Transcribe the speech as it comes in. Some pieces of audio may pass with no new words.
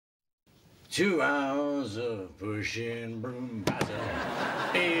2 hours of pushing broom. By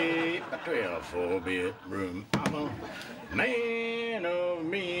 8 by 12 4-bit broom. I'm a man of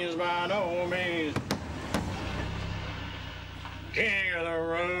means by no means. King of the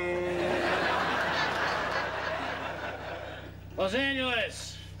road. Los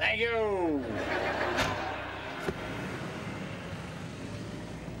Angeles, thank you.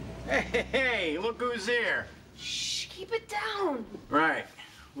 Hey, look who's here. Shh, keep it down. Right.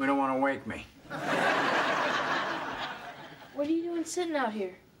 We don't want to wake me. What are you doing sitting out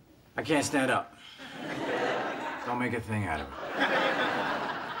here? I can't stand up. Don't make a thing out of it.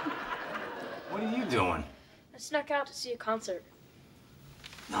 What are you doing? I snuck out to see a concert.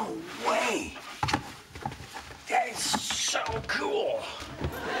 No way. That is so cool.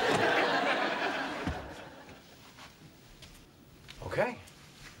 Okay.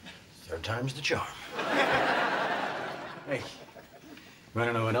 Third time's the charm. Hey, you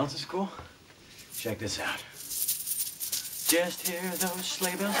wanna know what else is cool? Check this out. Just hear those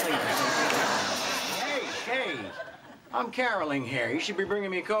sleigh bells, sleigh bells. Hey, I'm caroling here. You should be bringing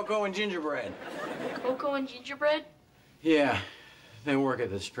me cocoa and gingerbread. Cocoa and gingerbread? Yeah, they work at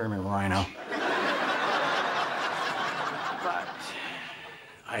the Spearmint Rhino. But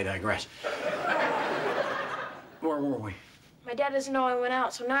I digress. Where were we? My dad doesn't know I went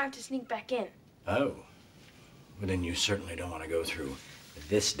out, so now I have to sneak back in. Oh. Well, then you certainly don't want to go through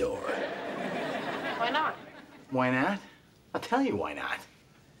this door. Why not? Why not? I'll tell you why not.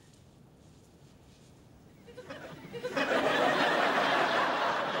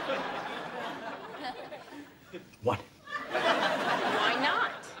 What? Why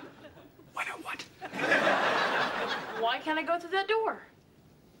not? Why not what? Why can't I go through that door?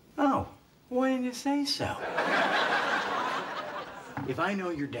 Oh, why didn't you say so? If I know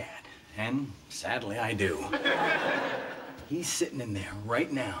your dad, and sadly I do, he's sitting in there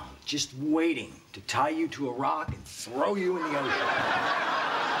right now, just waiting to tie you to a rock and throw you in the ocean.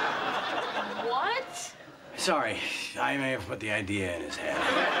 What? Sorry, I may have put the idea in his head.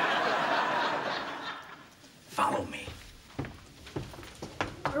 Follow me.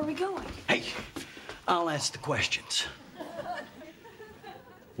 Where are we going? Hey, I'll ask the questions.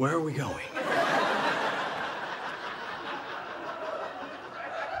 Where are we going?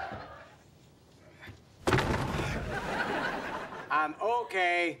 I'm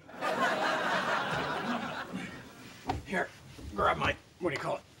okay. Here, grab my, what do you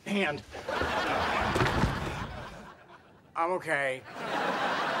call it, hand. I'm okay.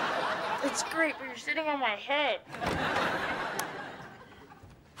 It's great, but you're sitting on my head.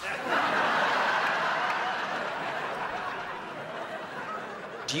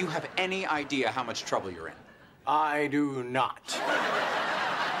 Do you have any idea how much trouble you're in? I do not.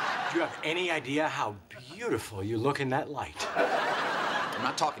 Do you have any idea how beautiful you look in that light? I'm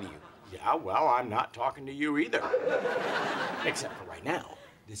not talking to you. Yeah, well, I'm not talking to you either. Except for right now.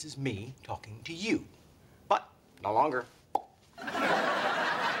 This is me talking to you. But no longer.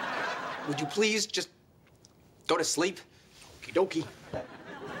 Would you please just go to sleep? Okie dokie.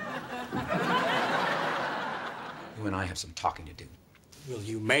 You and I have some talking to do. Will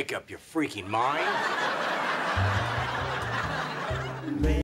you make up your freaking mind?